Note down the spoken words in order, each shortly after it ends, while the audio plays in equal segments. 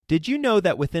Did you know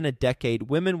that within a decade,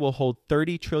 women will hold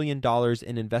 $30 trillion in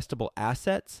investable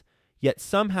assets? Yet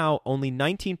somehow only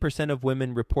 19% of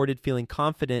women reported feeling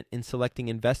confident in selecting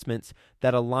investments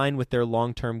that align with their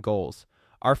long-term goals.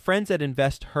 Our friends at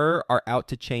InvestHer are out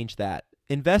to change that.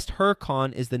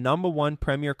 InvestHerCon is the #1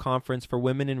 premier conference for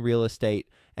women in real estate,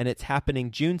 and it's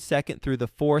happening June 2nd through the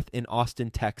 4th in Austin,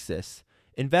 Texas.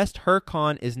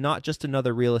 InvestHerCon is not just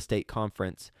another real estate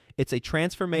conference. It's a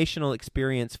transformational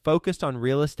experience focused on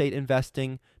real estate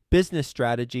investing, business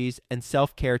strategies, and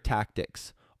self-care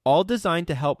tactics, all designed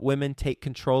to help women take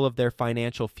control of their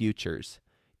financial futures.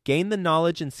 Gain the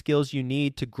knowledge and skills you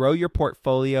need to grow your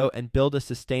portfolio and build a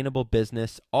sustainable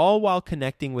business, all while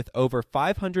connecting with over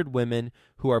 500 women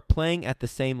who are playing at the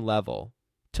same level.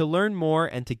 To learn more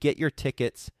and to get your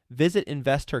tickets, visit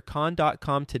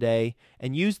InvestHerCon.com today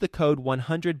and use the code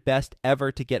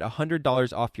 100BESTEVER to get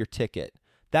 $100 off your ticket.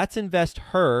 That's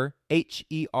InvestHer,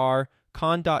 H-E-R,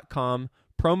 con.com,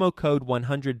 promo code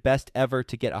 100BESTEVER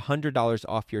to get $100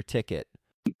 off your ticket.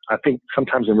 I think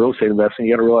sometimes in real estate investing,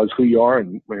 you got to realize who you are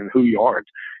and who you aren't.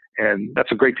 And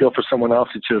that's a great deal for someone else.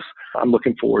 It's just, I'm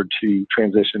looking forward to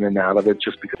transitioning out of it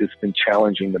just because it's been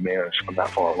challenging to manage from that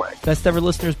far away. Best ever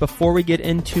listeners, before we get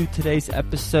into today's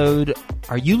episode,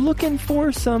 are you looking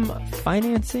for some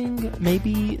financing,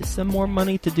 maybe some more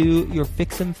money to do your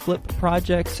fix and flip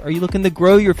projects? Are you looking to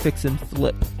grow your fix and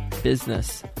flip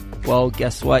business? Well,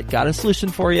 guess what? Got a solution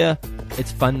for you.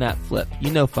 It's Fund That Flip.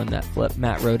 You know Fund That Flip.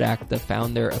 Matt Rodak, the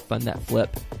founder of Fund That Flip,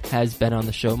 has been on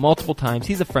the show multiple times.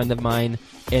 He's a friend of mine,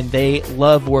 and they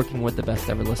love working with the best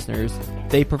ever listeners.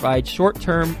 They provide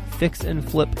short-term fix and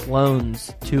flip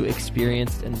loans to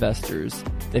experienced investors.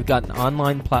 They've got an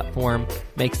online platform,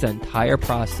 makes the entire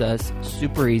process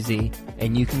super easy,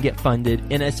 and you can get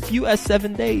funded in as few as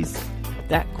 7 days.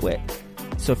 That quick.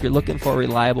 So if you're looking for a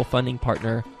reliable funding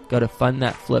partner, go to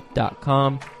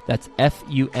fundthatflip.com. That's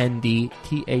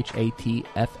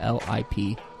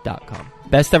fundthatflip.com.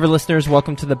 Best ever listeners,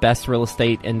 welcome to the best real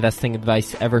estate investing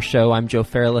advice ever show. I'm Joe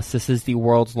Fairless. This is the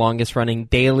world's longest running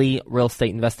daily real estate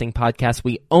investing podcast.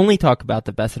 We only talk about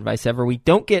the best advice ever. We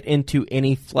don't get into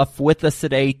any fluff. With us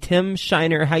today, Tim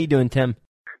Shiner. How you doing, Tim?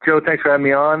 Joe, thanks for having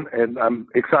me on. And I'm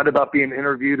excited about being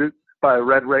interviewed by a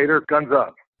Red Raider. Guns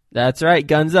up. That's right.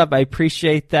 Guns up. I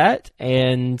appreciate that.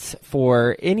 And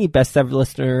for any best ever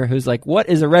listener who's like, what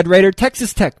is a Red Raider?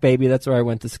 Texas Tech, baby. That's where I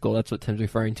went to school. That's what Tim's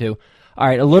referring to. All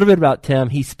right. A little bit about Tim.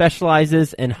 He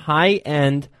specializes in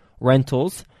high-end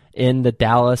rentals in the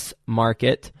Dallas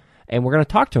market. And we're going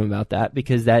to talk to him about that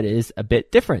because that is a bit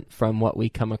different from what we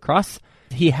come across.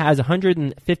 He has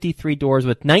 153 doors,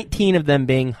 with 19 of them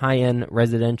being high-end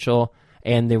residential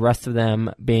and the rest of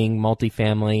them being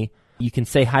multifamily. You can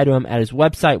say hi to him at his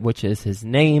website, which is his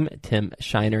name,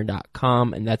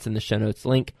 timshiner.com, and that's in the show notes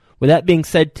link. With that being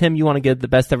said, Tim, you want to give the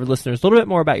best ever listeners a little bit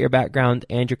more about your background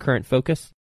and your current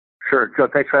focus? Sure. Joe,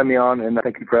 thanks for having me on, and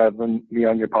thank you for having me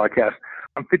on your podcast.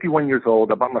 I'm 51 years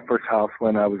old. I bought my first house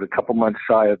when I was a couple months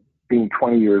shy of being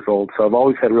 20 years old, so I've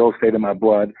always had real estate in my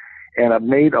blood, and I've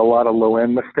made a lot of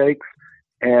low-end mistakes.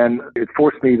 And it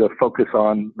forced me to focus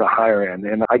on the higher end.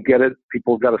 And I get it.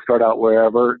 People got to start out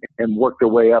wherever and work their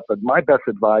way up. But my best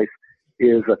advice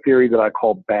is a theory that I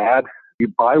call BAD. You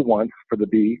buy once for the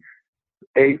B,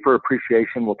 A for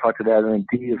appreciation. We'll talk to that. And then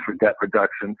D is for debt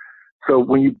reduction. So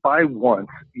when you buy once,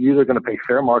 you're either going to pay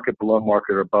fair market, below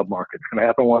market, or above market. It's going to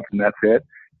happen once, and that's it.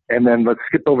 And then let's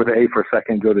skip over to A for a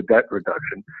second and go to debt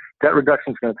reduction. Debt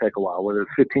reduction is going to take a while, whether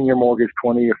it's 15-year mortgage,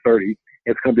 20 or 30.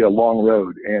 It's going to be a long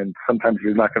road, and sometimes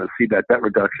you're not going to see that debt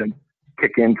reduction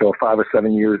kick in until 5 or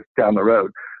 7 years down the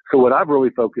road. So what I've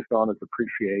really focused on is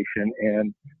appreciation,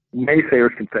 and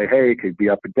naysayers can say, hey, it could be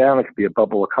up and down, it could be a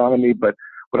bubble economy, but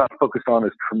what I've focused on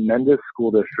is tremendous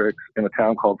school districts in a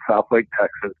town called Southlake,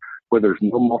 Texas, where there's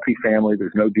no multifamily,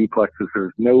 there's no duplexes,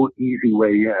 there's no easy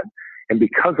way in. And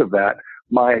because of that,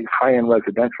 my high-end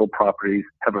residential properties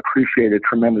have appreciated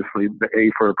tremendously, the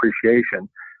A for appreciation.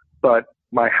 But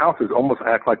my houses almost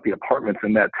act like the apartments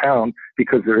in that town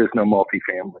because there is no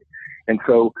multifamily. And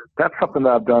so that's something that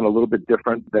I've done a little bit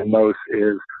different than most,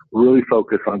 is really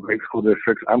focus on great school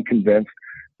districts. I'm convinced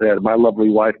that my lovely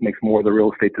wife makes more of the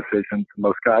real estate decisions than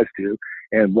most guys do,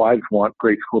 and wives want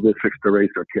great school districts to raise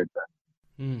their kids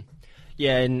in.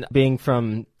 Yeah, and being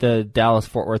from the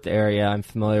Dallas-Fort Worth area, I'm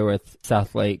familiar with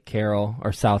Southlake Carroll,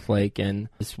 or Southlake, and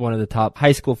it's one of the top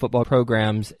high school football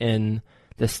programs in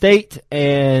the state,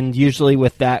 and usually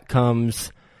with that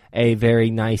comes a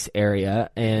very nice area,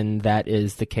 and that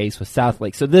is the case with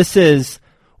Southlake. So this is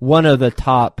one of the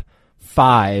top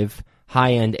 5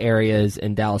 high-end areas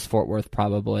in Dallas-Fort Worth,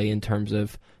 probably, in terms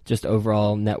of just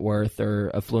overall net worth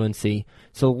or affluency.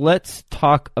 So let's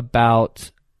talk about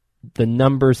the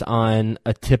numbers on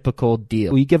a typical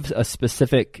deal. Will you give us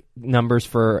specific numbers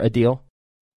for a deal?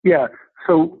 Yeah.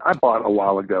 So I bought a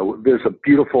while ago. There's a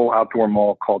beautiful outdoor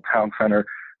mall called Town Center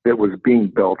that was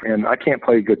being built. And I can't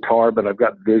play guitar, but I've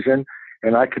got vision,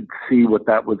 and I could see what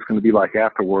that was going to be like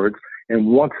afterwards. And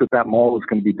once that mall was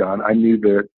going to be done, I knew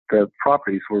that the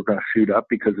properties were going to shoot up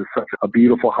because it's such a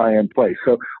beautiful high-end place.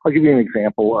 So I'll give you an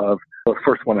example of the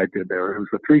first one I did there. It was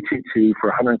a 322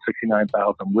 for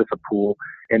 $169,000 with a pool,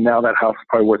 and now that house is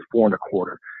probably worth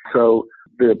 $4.25. So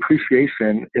the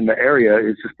appreciation in the area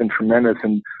has just been tremendous,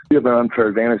 and you have an unfair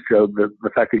advantage, Joe, the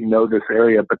fact that you know this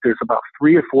area, but there's about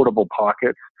 3 affordable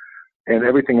pockets, and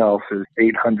everything else is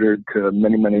 800 to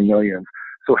many, many millions.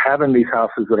 So having these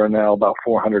houses that are now about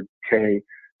 $400K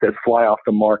that fly off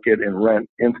the market and rent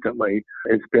instantly,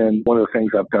 it's been one of the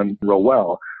things I've done real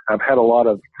well. I've had a lot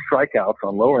of strikeouts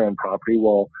on lower end property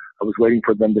while I was waiting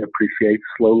for them to appreciate,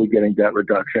 slowly getting debt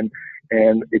reduction.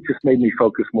 And it just made me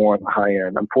focus more on the high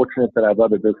end. I'm fortunate that I have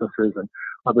other businesses and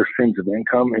other streams of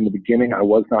income. In the beginning, I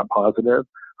was not positive.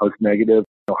 I was negative,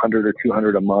 100 or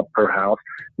 200 a month per house.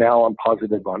 Now I'm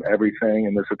positive on everything,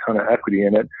 and there's a ton of equity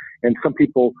in it. And some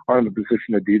people aren't in a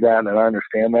position to do that, and I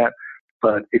understand that.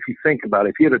 But if you think about it,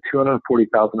 if you had a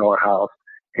 $240,000 house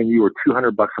and you were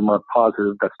 $200 a month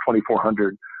positive, that's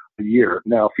 $2,400 a year.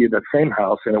 Now, if you had that same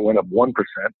house and it went up 1%,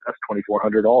 that's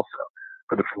 $2,400 also.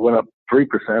 But if it went up 3%,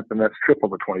 then that's triple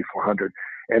the $2,400.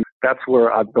 And that's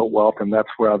where I've built wealth, and that's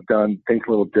where I've done things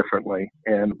a little differently.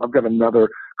 And I've got another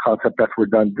concept after we're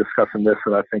done discussing this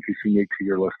that I think is unique to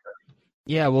your listeners.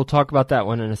 Yeah, we'll talk about that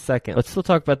one in a second. Let's still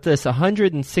talk about this.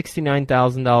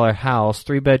 $169,000 house,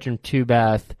 3-bedroom,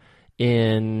 2-bath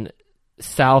in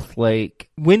South Lake.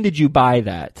 When did you buy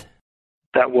that?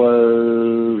 That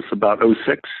was about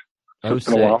 06. So it's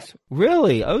been a while.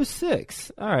 Really?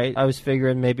 06. All right. I was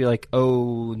figuring maybe like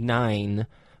 09,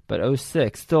 but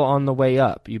 06. Still on the way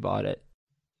up. You bought it.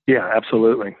 Yeah,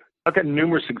 absolutely. I've got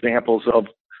numerous examples of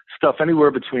stuff anywhere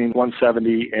between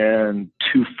 170 and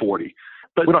 240.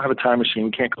 But we don't have a time machine.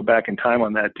 We can't go back in time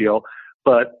on that deal.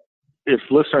 But if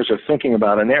listeners are thinking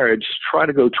about an area, just try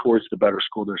to go towards the better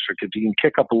school district. If you can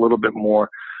kick up a little bit more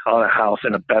on a house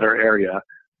in a better area,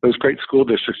 those great school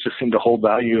districts just seem to hold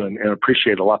value and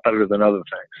appreciate a lot better than other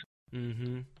things.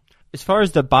 Mm-hmm. As far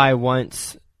as the buy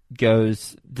once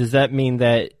goes, does that mean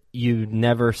that you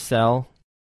never sell?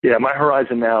 Yeah, my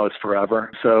horizon now is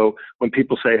forever. So when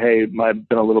people say, hey, I've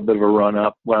been a little bit of a run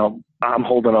up, well, I'm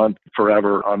holding on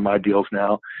forever on my deals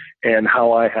now. And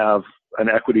how I have an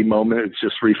equity moment is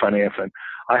just refinancing.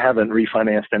 I haven't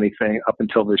refinanced anything up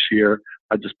until this year.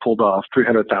 I just pulled off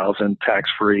 $300,000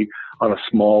 tax-free on a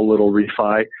small little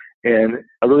refi. And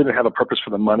I really didn't have a purpose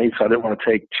for the money, so I didn't want to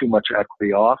take too much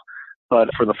equity off. But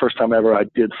for the first time ever, I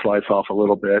did slice off a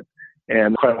little bit.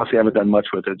 And quite honestly, I haven't done much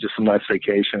with it, just some nice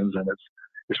vacations. And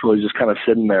it's really just kind of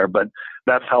sitting there. But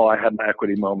that's how I had my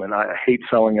equity moment. I hate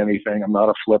selling anything. I'm not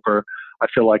a flipper. I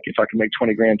feel like if I can make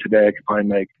 20 grand today, I could probably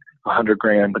make 100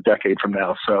 grand a decade from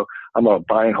now. So I'm a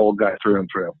buy and hold guy through and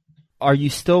through. Are you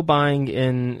still buying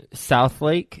in South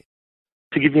Lake?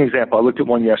 To give you an example, I looked at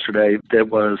one yesterday that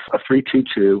was a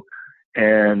 322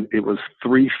 and it was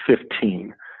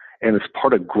 315. And it's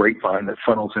part of Grapevine that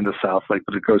funnels into South Lake,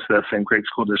 but it goes to that same great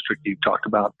school district you talked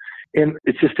about. And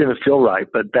it just didn't feel right.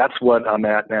 But that's what I'm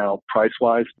at now,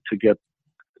 price-wise, to get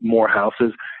more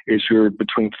houses, is you're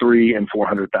between $300,000 and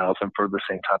 $400,000 for the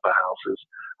same type of houses.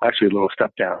 Actually, a little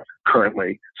step down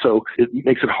currently. So it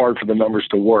makes it hard for the numbers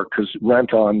to work because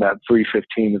rent on that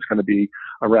 315 is going to be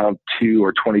around $200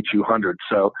 or $2,200.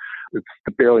 So it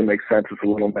barely makes sense. It's a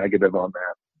little negative on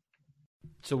that.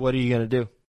 So what are you going to do?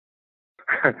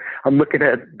 I'm looking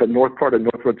at the north part of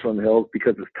North Richland Hills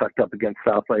because it's tucked up against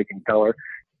South Lake and Keller,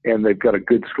 and they've got a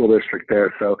good school district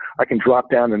there. So I can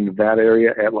drop down into that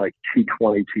area at like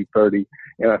 220, 230,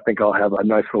 and I think I'll have a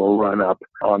nice little run up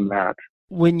on that.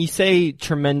 When you say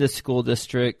tremendous school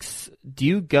districts, do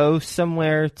you go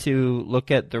somewhere to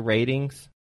look at the ratings?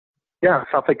 Yeah,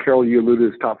 South Lake Carroll, you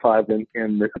alluded, is top 5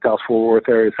 in the Dallas-Fort Worth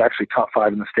area. It's actually top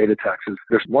 5 in the state of Texas.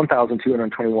 There's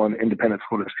 1,221 independent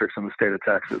school districts in the state of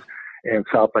Texas, and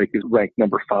South Lake is ranked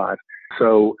number 5.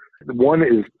 So one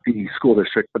is the school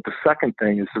district, but the second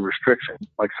thing is the restriction.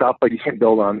 Like South Lake, you can't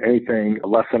build on anything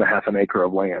less than a half an acre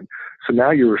of land. So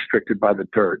now you're restricted by the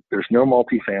dirt. There's no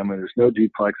multifamily. There's no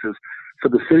duplexes. So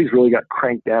the city's really got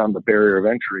cranked down the barrier of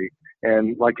entry.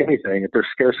 And like anything, if there's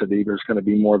scarcity, there's going to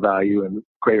be more value and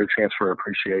greater chance for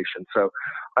appreciation. So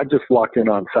I just locked in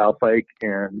on South Lake,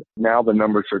 and now the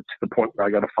numbers are to the point where I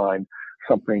got to find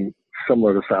something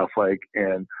similar to South Lake,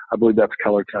 and I believe that's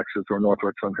Keller, Texas, or North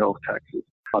Richland Hills, Texas,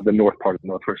 the north part of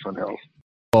North Richland Hills.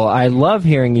 Well, I love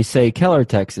hearing you say Keller,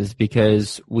 Texas,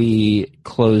 because we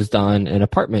closed on an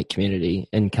apartment community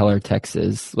in Keller,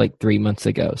 Texas, like 3 months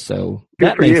ago. So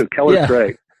Good for you. Keller's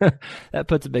great. That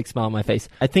puts a big smile on my face.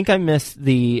 I think I missed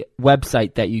the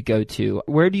website that you go to.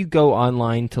 Where do you go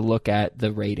online to look at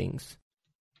the ratings?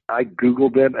 I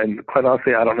Googled it, and quite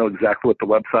honestly, I don't know exactly what the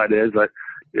website is.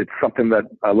 It's something that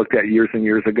I looked at years and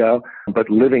years ago. But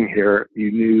living here,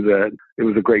 you knew that it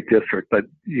was a great district. But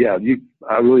yeah,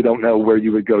 I really don't know where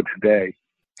you would go today.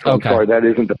 So okay. I'm sorry, that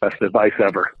isn't the best advice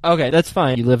ever. Okay, that's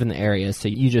fine. You live in the area, so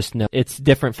you just know it's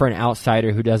different for an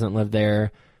outsider who doesn't live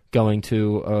there going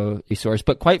to a resource.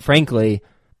 But quite frankly,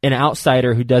 an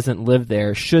outsider who doesn't live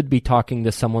there should be talking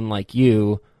to someone like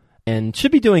you and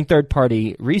should be doing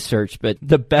third-party research. But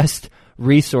the best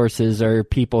resources are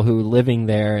people who are living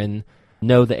there and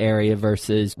know the area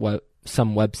versus what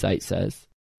some website says.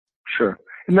 Sure.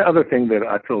 And the other thing that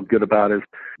I feel good about is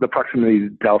the proximity to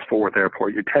Dallas-Fort Worth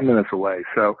Airport. You're 10 minutes away.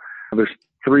 So there's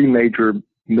 3 major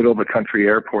middle-of-the-country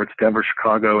airports, Denver,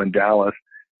 Chicago, and Dallas.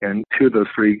 And 2 of those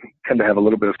 3 tend to have a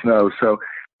little bit of snow. So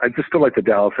I just feel like the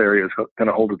Dallas area is going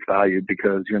to hold its value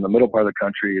because you're in the middle part of the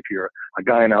country. If you're a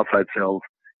guy in outside sales,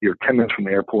 you're 10 minutes from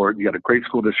the airport. You got a great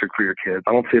school district for your kids.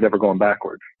 I don't see it ever going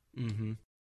backwards. Mm-hmm.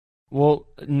 Well,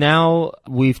 now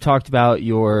we've talked about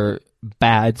your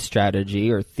bad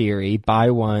strategy or theory,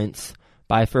 buy once,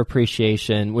 buy for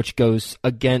appreciation, which goes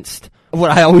against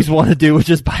what I always want to do, which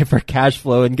is buy for cash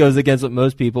flow, and goes against what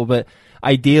most people. But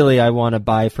ideally, I want to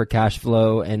buy for cash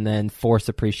flow and then force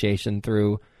appreciation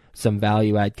through some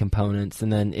value add components.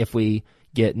 And then if we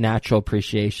get natural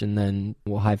appreciation, then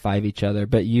we'll high five each other.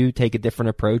 But you take a different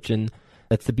approach, and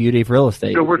that's the beauty of real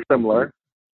estate. So we're similar.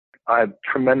 I have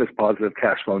tremendous positive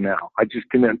cash flow now. I just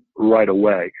didn't right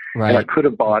away. Right. And I could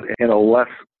have bought in a less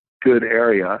good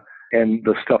area and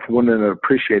the stuff wouldn't have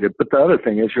appreciated. But the other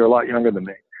thing is you're a lot younger than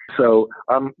me. So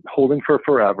I'm holding for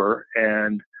forever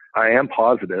and I am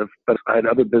positive, but I had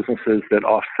other businesses that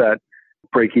offset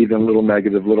break even, little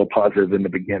negative, little positive in the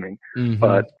beginning. Mm-hmm.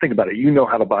 But think about it. You know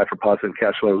how to buy for positive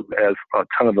cash flow, as a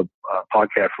ton of the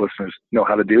podcast listeners know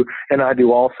how to do. And I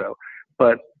do also.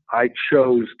 But I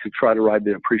chose to try to ride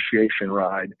the appreciation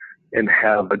ride and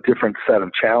have a different set of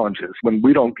challenges. When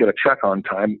we don't get a check on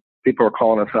time, people are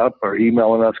calling us up or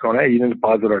emailing us going, hey, you didn't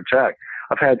deposit our check.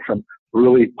 I've had some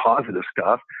really positive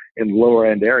stuff in lower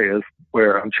end areas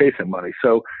where I'm chasing money.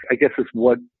 So I guess it's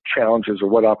what challenges or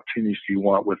what opportunities do you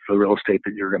want with the real estate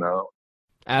that you're going to own?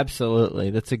 Absolutely.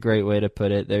 That's a great way to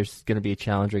put it. There's going to be a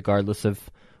challenge regardless of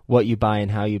what you buy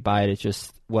and how you buy it. It's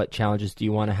just what challenges do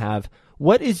you want to have?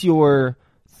 What is your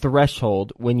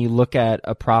threshold when you look at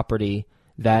a property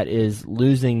that is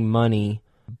losing money,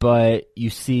 but you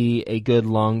see a good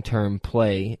long-term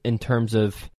play in terms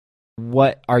of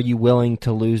what are you willing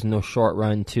to lose in the short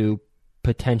run to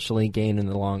potentially gain in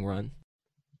the long run?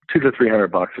 $200 to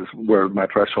 $300 is where my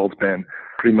threshold's been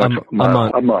pretty much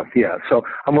a month. Yeah. So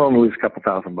I'm willing to lose a couple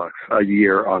 $1,000 a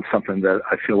year on something that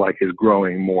I feel like is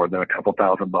growing more than a couple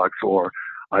 $1,000, or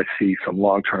I see some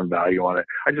long-term value on it.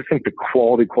 I just think the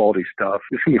quality stuff,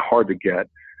 it's going to be hard to get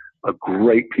a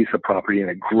great piece of property in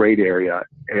a great area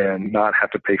and not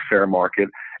have to pay fair market.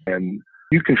 And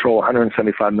you control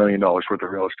 $175 million worth of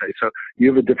real estate. So you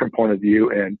have a different point of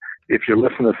view. And if you're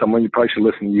listening to someone, you probably should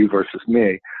listen to you versus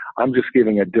me. I'm just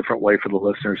giving a different way for the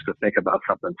listeners to think about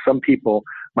something. Some people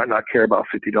might not care about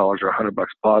 $50 or $100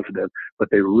 positive, but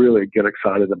they really get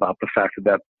excited about the fact that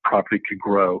that property could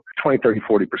grow 20, 30,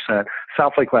 40%.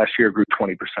 South Lake last year grew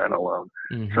 20% alone.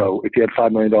 Mm-hmm. So if you had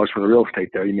 $5 million worth of real estate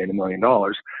there, you made $1 million.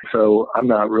 So I'm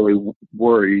not really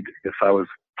worried if I was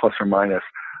plus or minus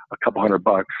a couple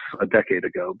 $100 a decade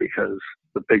ago, because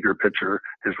the bigger picture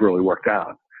has really worked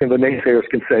out. And the naysayers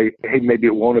can say, hey, maybe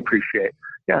it won't appreciate.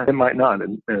 Yeah, it might not,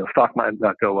 and stock might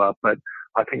not go up, but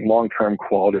I think long-term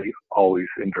quality always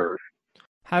endures.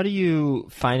 How do you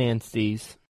finance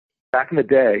these? Back in the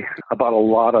day, I bought a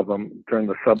lot of them during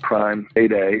the subprime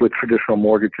heyday with traditional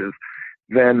mortgages.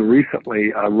 Then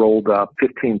recently, I rolled up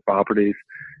 15 properties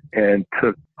and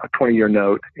took a 20-year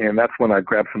note, and that's when I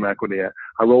grabbed some equity.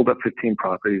 I rolled up 15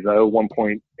 properties. I owe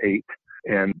 1.8,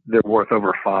 and they're worth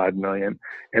over $5 million.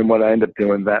 And what I ended up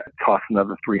doing, that tossed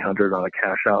another 300 on a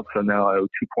cash out. So now I owe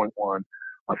 2.1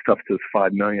 on stuff to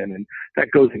 $5 million. And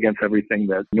that goes against everything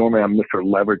that normally I'm Mr.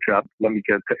 Leverage up. Let me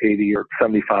get to 80 or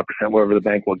 75%, whatever the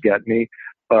bank will get me.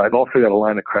 But I've also got a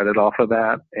line of credit off of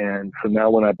that. And so now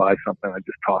when I buy something, I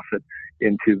just toss it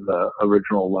into the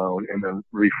original loan and then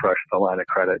refresh the line of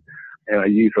credit. And I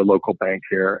use a local bank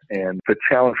here. And the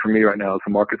challenge for me right now is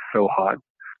the market's so hot.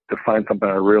 To find something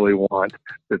I really want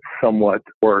that somewhat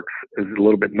works is a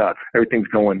little bit nuts. Everything's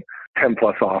going 10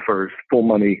 plus offers, full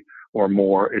money or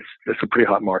more. It's a pretty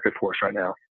hot market for us right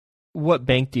now. What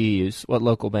bank do you use? What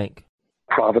local bank?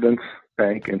 Providence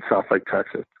Bank in Southlake,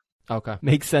 Texas. Okay.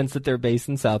 Makes sense that they're based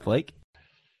in Southlake.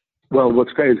 Well,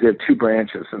 what's great is they have 2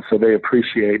 branches, and so they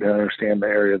appreciate and understand the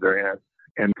area they're in.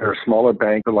 And they're a smaller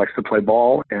bank that likes to play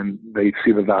ball, and they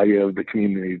see the value of the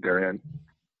community they're in.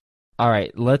 All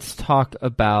right, let's talk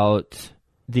about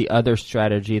the other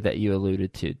strategy that you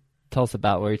alluded to. Tell us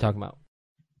about what you're talking about.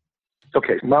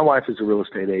 Okay, my wife is a real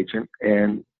estate agent,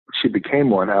 and she became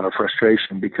one out of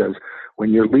frustration because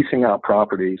when you're leasing out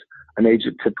properties, an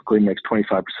agent typically makes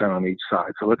 25% on each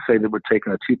side. So let's say that we're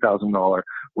taking a $2,000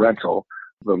 rental.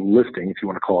 The listing, if you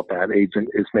want to call it that, agent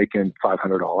is making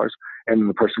 $500, and then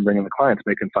the person bringing the client's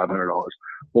making $500.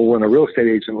 Well, when a real estate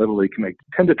agent literally can make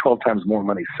 10 to 12 times more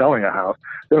money selling a house,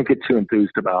 they don't get too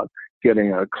enthused about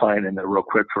getting a client in there real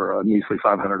quick for a measly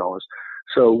 $500.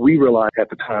 So we realized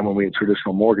at the time when we had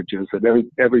traditional mortgages that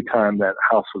every time that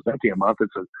house was empty a month,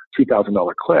 it's a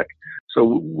 $2,000 click.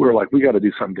 So we're like, we got to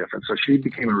do something different. So she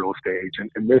became a real estate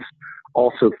agent, and this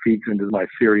also feeds into my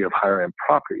theory of higher end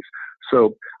properties.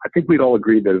 So I think we'd all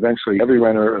agreed that eventually every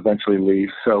renter eventually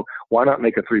leaves. So why not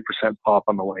make a 3% pop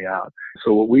on the way out?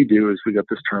 So what we do is we got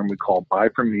this term we call buy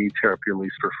from me, tear up your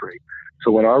lease for free.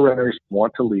 So when our renters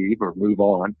want to leave or move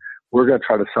on, we're going to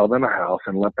try to sell them a house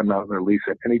and let them out of their lease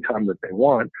at any time that they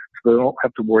want, so they don't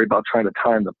have to worry about trying to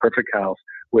time the perfect house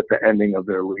with the ending of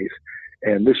their lease.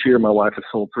 And this year, my wife has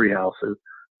sold 3 houses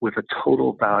with a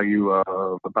total value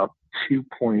of about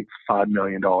 $2.5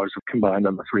 million combined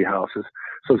on the 3 houses.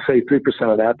 So say 3%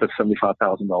 of that, that's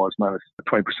 $75,000 minus the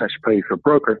 20% she pays for a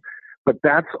broker. But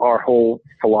that's our whole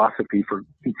philosophy for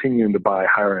continuing to buy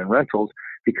higher end rentals,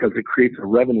 because it creates a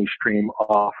revenue stream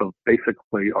off of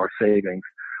basically our savings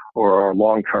or our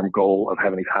long-term goal of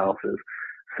having these houses.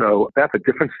 So that's a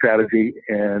different strategy,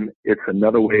 and it's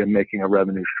another way of making a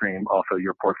revenue stream off of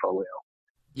your portfolio.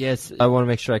 Yes, I want to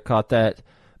make sure I caught that.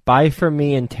 Buy from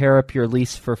me and tear up your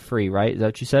lease for free, right? Is that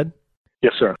what you said?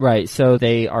 Yes, sir. Right, so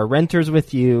they are renters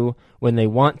with you. When they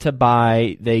want to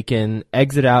buy, they can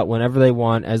exit out whenever they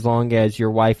want, as long as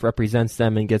your wife represents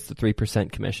them and gets the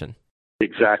 3% commission.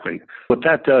 Exactly. What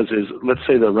that does is, let's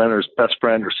say the renter's best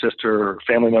friend or sister or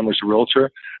family member's a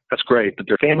realtor. That's great, but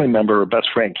their family member or best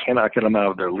friend cannot get them out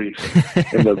of their lease.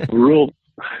 And the rule,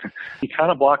 you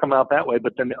kind of block them out that way.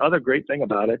 But then the other great thing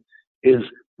about it is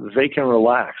they can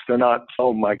relax. They're not,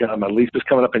 oh my God, my lease is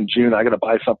coming up in June. I got to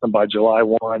buy something by July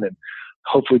 1 and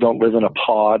hopefully don't live in a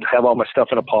pod, have all my stuff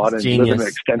in a pod and live in an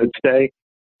extended stay.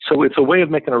 So it's a way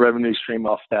of making a revenue stream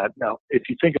off that. Now, if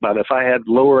you think about it, if I had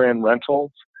lower end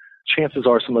rentals, chances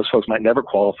are some of those folks might never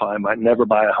qualify, might never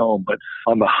buy a home. But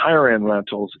on the higher end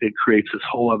rentals, it creates this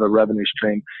whole other revenue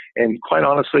stream. And quite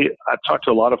honestly, I've talked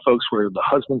to a lot of folks where the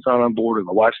husband's not on board or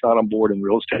the wife's not on board in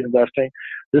real estate investing.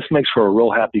 This makes for a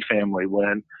real happy family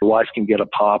when the wife can get a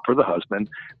pop or the husband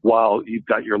while you've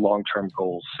got your long-term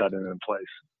goals set in place.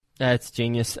 That's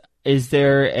genius. Is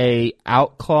there a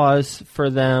out clause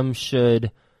for them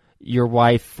should your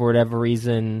wife, for whatever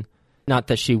reason, not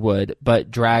that she would, but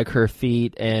drag her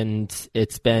feet and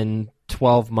it's been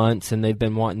 12 months and they've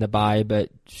been wanting to buy, but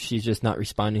she's just not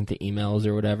responding to emails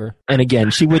or whatever? And again,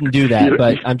 she wouldn't do that,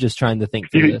 but I'm just trying to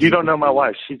think through this. You don't know my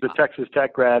wife. She's a Texas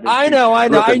Tech grad. I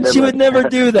know. She would never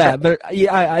do that, but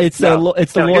yeah, it's the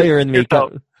lawyer in me.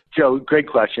 Joe, great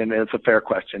question, and it's a fair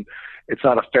question. It's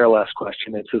not a fair last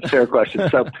question. It's a fair question.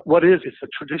 So it's a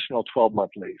traditional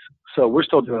 12-month lease. So we're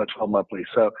still doing a 12-month lease.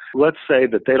 So let's say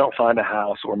that they don't find a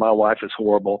house or my wife is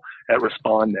horrible at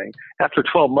responding. After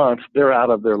 12 months, they're out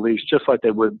of their lease just like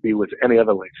they would be with any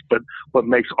other lease. But what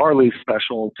makes our lease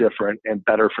special, different, and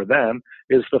better for them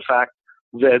is the fact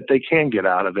that they can get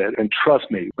out of it. And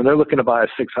trust me, when they're looking to buy a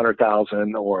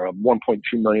 $600,000 or a $1.2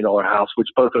 million house, which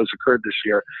both those occurred this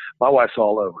year, my wife's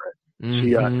all over it.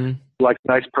 Mm-hmm. She likes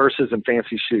nice purses and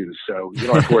fancy shoes, so you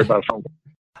don't have to worry about a phone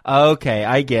call. Okay,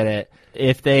 I get it.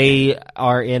 If they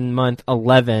are in month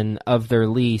 11 of their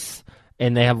lease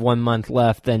and they have 1 month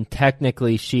left, then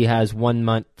technically she has 1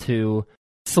 month to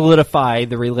solidify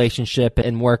the relationship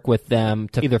and work with them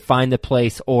to either find a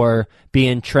place or be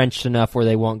entrenched enough where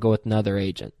they won't go with another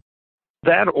agent.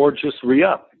 That or just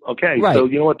re-up. Okay, right. So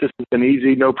you know what? This has been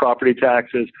easy, no property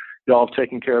taxes. Y'all have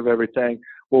taken care of everything.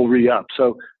 We'll re-up.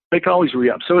 So they can always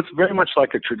re-up. So it's very much like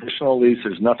a traditional lease.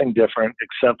 There's nothing different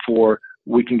except for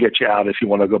we can get you out if you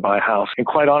want to go buy a house. And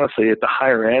quite honestly, at the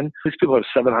higher end, these people have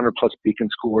 700 plus Beacon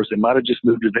scores. They might have just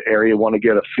moved to the area, want to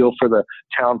get a feel for the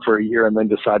town for a year and then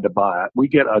decide to buy it. We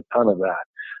get a ton of that.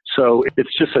 So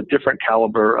it's just a different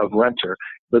caliber of renter.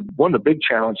 But one of the big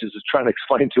challenges is trying to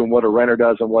explain to them what a renter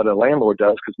does and what a landlord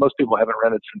does, because most people haven't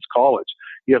rented since college.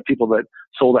 You have people that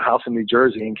sold a house in New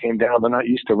Jersey and came down. They're not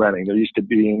used to renting. They're used to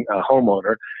being a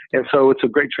homeowner. And so it's a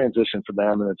great transition for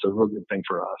them, and it's a real good thing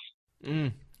for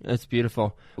us. That's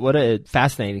beautiful. What a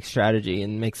fascinating strategy,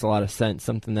 and makes a lot of sense.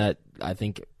 Something that I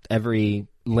think every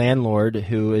landlord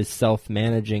who is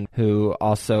self-managing, who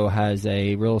also has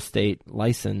a real estate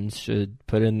license, should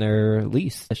put in their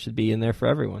lease. That should be in there for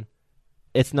everyone.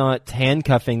 It's not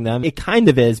handcuffing them. It kind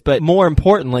of is, but more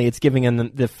importantly, it's giving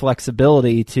them the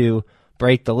flexibility to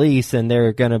break the lease, and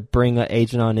they're going to bring an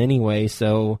agent on anyway.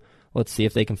 So let's see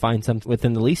if they can find something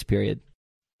within the lease period.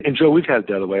 And Joe, we've had it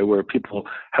the other way where people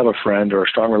have a friend or a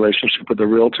strong relationship with a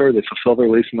realtor. They fulfill their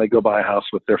lease and they go buy a house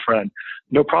with their friend.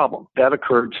 No problem. That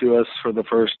occurred to us for the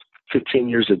first 15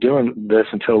 years of doing this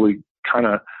until we kind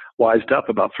of wised up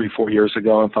about 3-4 years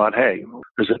ago and thought, hey,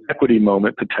 there's an equity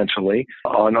moment potentially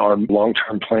on our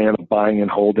long-term plan of buying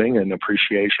and holding and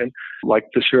appreciation. Like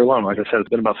this year alone, like I said, it's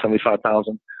been about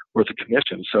 $75,000 worth of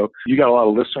commission. So you got a lot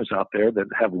of listeners out there that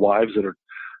have wives that are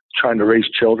trying to raise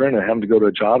children and having to go to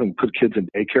a job and put kids in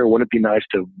daycare. Wouldn't it be nice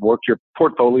to work your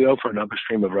portfolio for another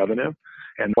stream of revenue?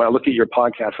 And when I look at your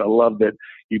podcast, I love that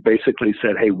you basically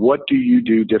said, hey, what do you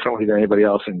do differently than anybody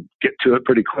else, and get to it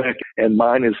pretty quick. And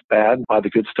mine is bad, buy the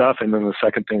good stuff. And then the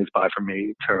second thing is buy from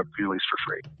me, tear up your lease for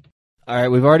free. All right,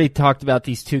 we've already talked about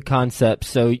these two concepts,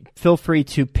 so feel free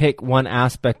to pick one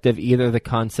aspect of either of the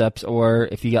concepts, or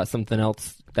if you got something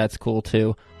else, that's cool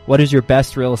too. What is your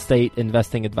best real estate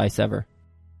investing advice ever?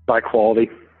 Buy quality.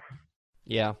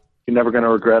 Yeah. You're never going to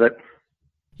regret it.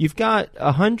 You've got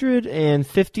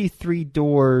 153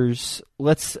 doors.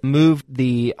 Let's move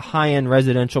the high-end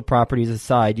residential properties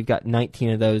aside. You've got 19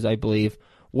 of those, I believe.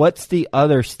 What's the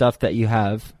other stuff that you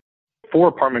have? 4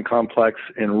 apartment complex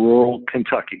in rural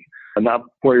Kentucky. Not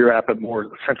where you're at, but more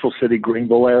Central City,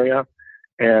 Greenville area.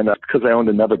 And because I owned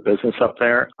another business up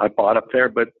there, I bought up there.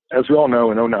 But as we all know,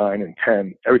 in 2009 and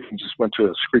 10, everything just went to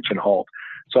a screeching halt.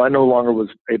 So I no longer was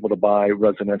able to buy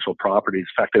residential properties.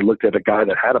 In fact, I looked at a guy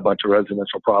that had a bunch of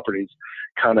residential properties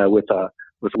kind of with a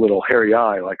little hairy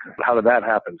eye, like, how did that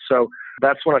happen? So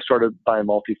that's when I started buying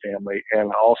multifamily,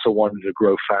 and I also wanted to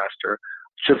grow faster.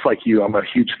 Just like you, I'm a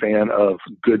huge fan of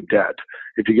good debt.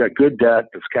 If you got good debt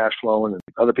that's cash flowing and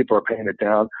other people are paying it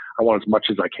down, I want as much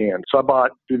as I can. So I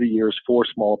bought, through the years, 4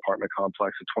 small apartment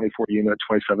complexes, a 24-unit,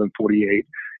 2748,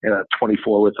 and a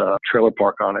 24 with a trailer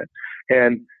park on it.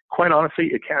 And quite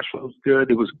honestly, it cash flows good.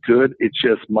 It was good. It's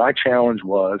just my challenge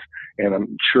was, and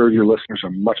I'm sure your listeners are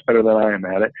much better than I am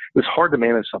at it, it was hard to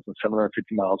manage something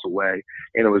 750 miles away.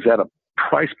 And it was at a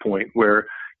price point where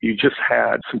you just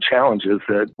had some challenges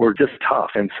that were just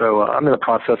tough. And so I'm in the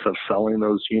process of selling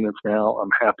those units now. I'm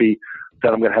happy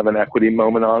that I'm going to have an equity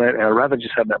moment on it. And I'd rather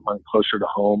just have that money closer to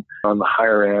home on the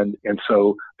higher end. And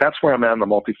so that's where I'm at in the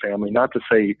multifamily. Not to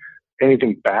say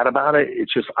anything bad about it.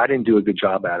 It's just I didn't do a good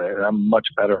job at it. And I'm much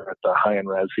better at the high-end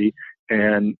resi.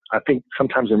 And I think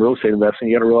sometimes in real estate investing,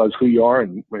 you got to realize who you are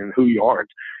and who you aren't.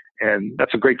 And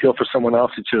that's a great deal for someone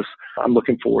else. It's just, I'm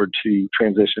looking forward to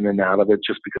transitioning out of it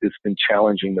just because it's been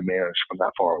challenging to manage from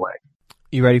that far away.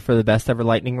 You ready for the best ever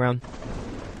lightning round?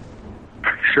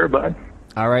 Sure, bud.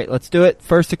 All right, let's do it.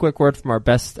 First, a quick word from our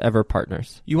best ever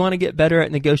partners. You want to get better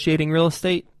at negotiating real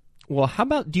estate? Well, how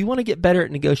about, do you want to get better at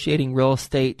negotiating real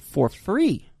estate for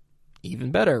free?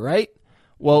 Even better, right?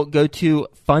 Well, go to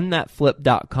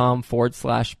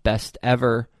fundthatflip.com/best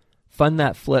ever. Fund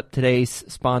That Flip, today's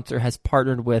sponsor, has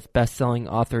partnered with best-selling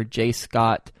author Jay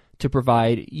Scott to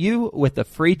provide you with a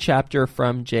free chapter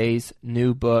from Jay's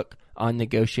new book on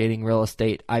negotiating real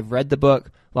estate. I've read the book.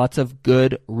 Lots of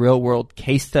good real-world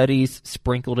case studies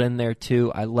sprinkled in there, too.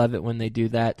 I love it when they do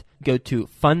that. Go to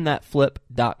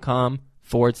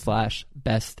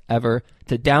fundthatflip.com/best ever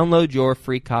to download your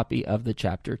free copy of the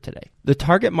chapter today. The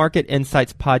Target Market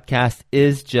Insights podcast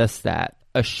is just that.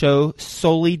 A show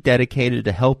solely dedicated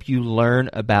to help you learn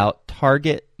about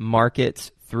target markets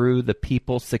through the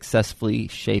people successfully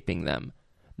shaping them.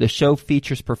 The show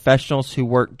features professionals who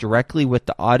work directly with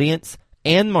the audience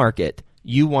and market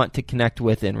you want to connect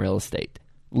with in real estate.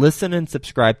 Listen and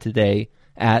subscribe today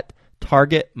at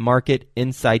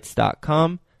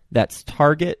targetmarketinsights.com. That's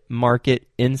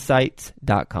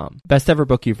targetmarketinsights.com. Best ever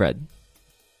book you've read?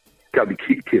 Got to be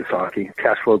Kiyosaki,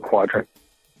 Cash Flow Quadrant.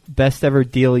 Best ever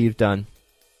deal you've done?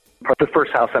 The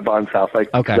first house I bought in South Lake.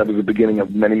 Okay. That was the beginning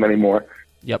of many, many more.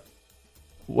 Yep.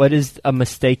 What is a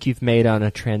mistake you've made on a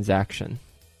transaction?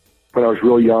 When I was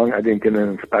real young, I didn't get an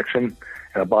inspection,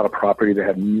 and I bought a property that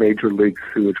had major league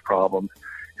sewage problems.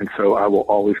 And so I will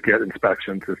always get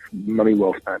inspections. It's money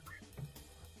well spent.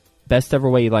 Best ever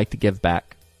way you like to give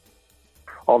back?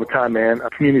 all the time, man. A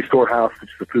community storehouse, which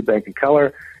is the food bank in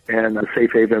Keller, and a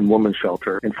Safe Haven women's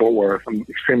shelter in Fort Worth. I'm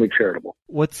extremely charitable.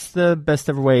 What's the best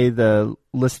ever way the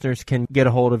listeners can get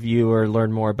a hold of you or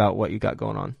learn more about what you got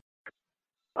going on?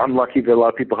 I'm lucky that a lot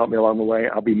of people help me along the way.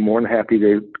 I'll be more than happy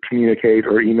to communicate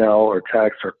or email or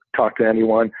text or talk to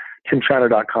anyone.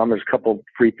 TimChiner.com. There's a couple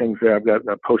free things there. I've got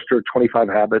a poster, 25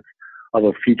 Habits of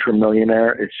a Future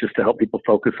Millionaire. It's just to help people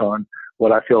focus on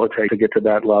what I feel it takes to get to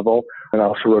that level. And I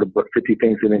also wrote a book, 50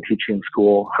 Things They Didn't Teach You in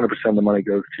School. 100% of the money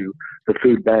goes to the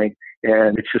food bank.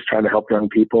 And it's just trying to help young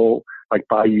people, like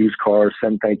buy used cars,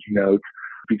 send thank you notes,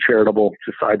 be charitable,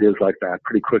 just ideas like that.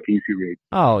 Pretty quick, easy read.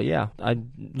 Oh, yeah.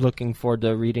 I'm looking forward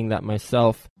to reading that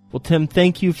myself. Well, Tim,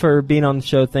 thank you for being on the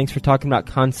show. Thanks for talking about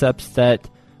concepts that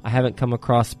I haven't come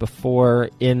across before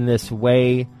in this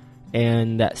way.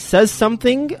 And that says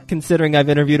something, considering I've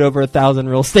interviewed over 1,000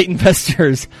 real estate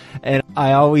investors. And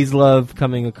I always love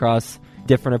coming across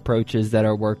different approaches that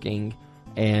are working.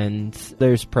 And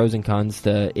there's pros and cons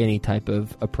to any type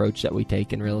of approach that we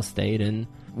take in real estate. And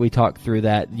we talked through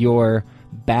that. Your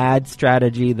bad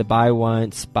strategy, the buy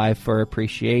once, buy for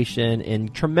appreciation in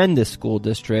tremendous school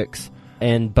districts,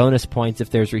 and bonus points if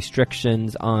there's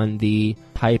restrictions on the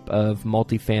type of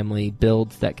multifamily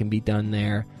builds that can be done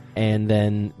there. And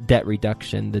then debt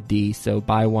reduction, the D. So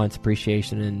buy once,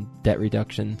 appreciation, and debt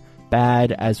reduction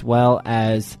bad, as well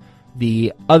as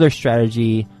the other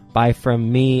strategy, buy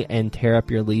from me and tear up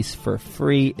your lease for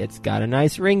free. It's got a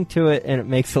nice ring to it, and it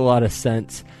makes a lot of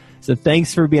sense. So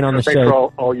thanks for being on the show. Thanks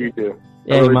for all you do.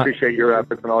 I really appreciate your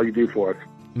efforts and all you do for us.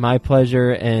 My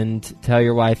pleasure, and tell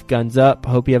your wife guns up.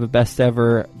 Hope you have a best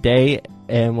ever day,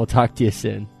 and we'll talk to you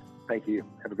soon. Thank you.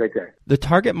 Have a great day. The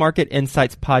Target Market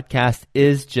Insights podcast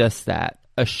is just that,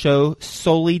 a show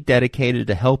solely dedicated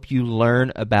to help you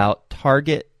learn about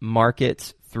target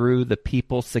markets through the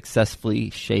people successfully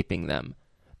shaping them.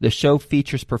 The show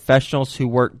features professionals who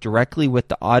work directly with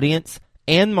the audience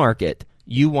and market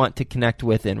you want to connect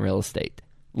with in real estate.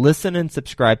 Listen and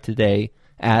subscribe today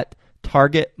at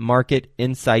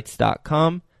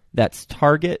targetmarketinsights.com. That's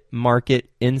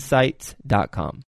targetmarketinsights.com.